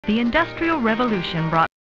The Industrial Revolution brought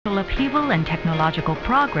social upheaval and technological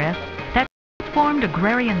progress that transformed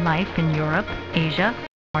agrarian life in Europe, Asia, and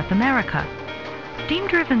North America.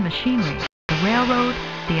 Steam-driven machinery, the railroad,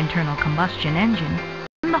 the internal combustion engine,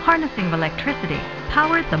 and the harnessing of electricity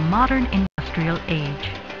powered the modern industrial age.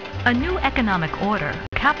 A new economic order,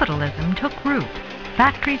 capitalism, took root.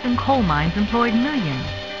 Factories and coal mines employed millions.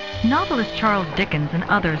 Novelist Charles Dickens and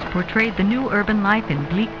others portrayed the new urban life in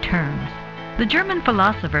bleak terms. The German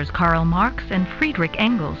philosophers Karl Marx and Friedrich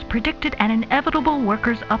Engels predicted an inevitable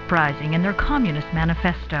workers' uprising in their Communist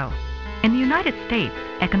Manifesto. In the United States,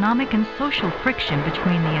 economic and social friction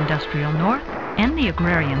between the industrial North and the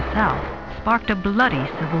agrarian South sparked a bloody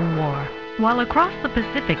civil war. While across the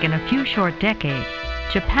Pacific in a few short decades,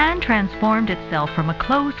 Japan transformed itself from a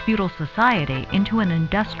closed feudal society into an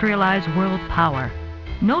industrialized world power.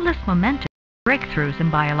 No less momentous breakthroughs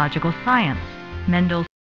in biological science, Mendel's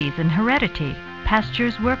theories in heredity,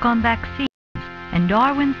 Pasteur's work on vaccines, and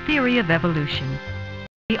Darwin's theory of evolution.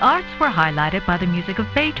 The arts were highlighted by the music of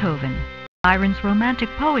Beethoven, Byron's Romantic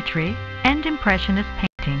poetry, and Impressionist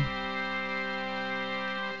painting.